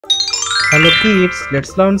Hello kids,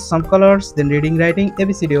 let's learn some colors, then reading, writing,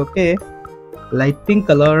 ABCD, okay? Light pink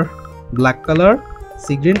color, black color,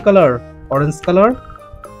 sea green color, orange color,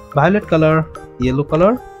 violet color, yellow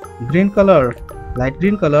color, green color, light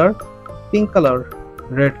green color, pink color,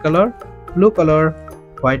 red color, blue color,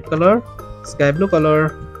 white color, sky blue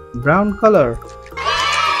color, brown color.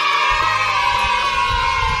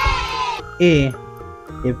 A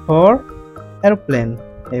for aeroplane,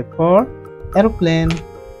 A for aeroplane.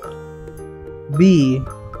 B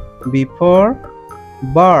for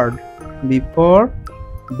bird, B for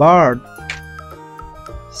bird.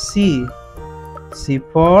 C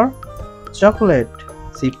for chocolate,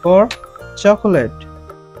 C for chocolate.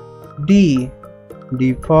 D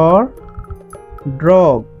for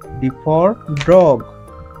dog, D for dog.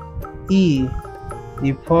 E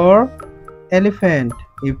for elephant,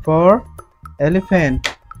 E for elephant.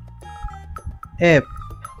 F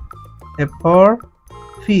for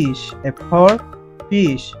fish, F for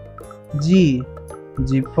fish. G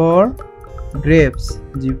for grapes,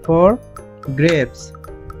 G for grapes.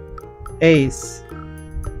 H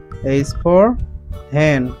for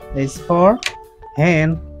hen, H for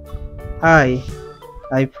hen. I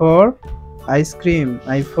for ice cream,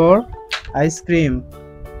 I for ice cream.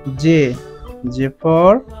 J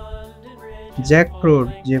for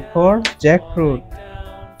jackfruit, J for jackfruit.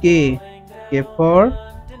 K for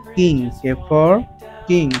king, K for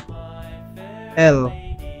king. L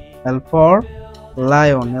for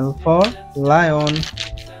lion, L for lion.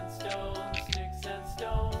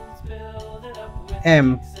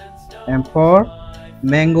 M for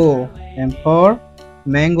mango, M for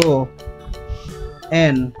mango.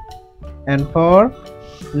 N for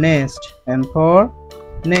nest, N for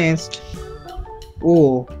nest.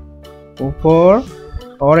 O for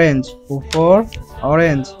orange, O for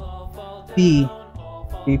orange. P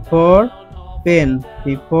for pen,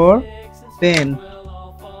 P for pen.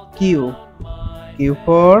 Q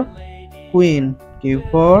for queen, Q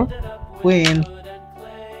for queen.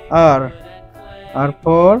 R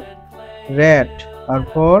for rat, R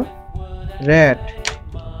for rat.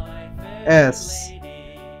 S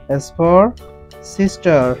for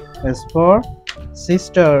sister, S for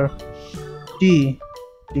sister. T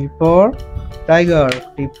for tiger,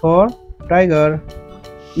 T for tiger.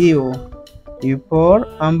 U for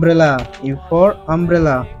umbrella, U for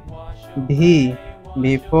umbrella. V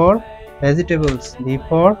for vegetables, V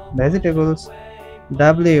for vegetables.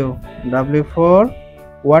 W for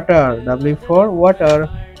water, W for water.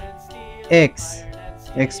 X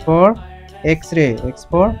for X-ray, X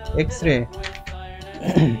for X-ray.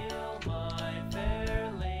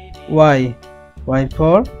 Y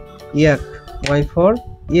for yak, Y for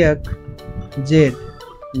yak. Z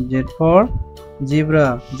for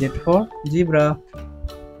zebra, Z for zebra.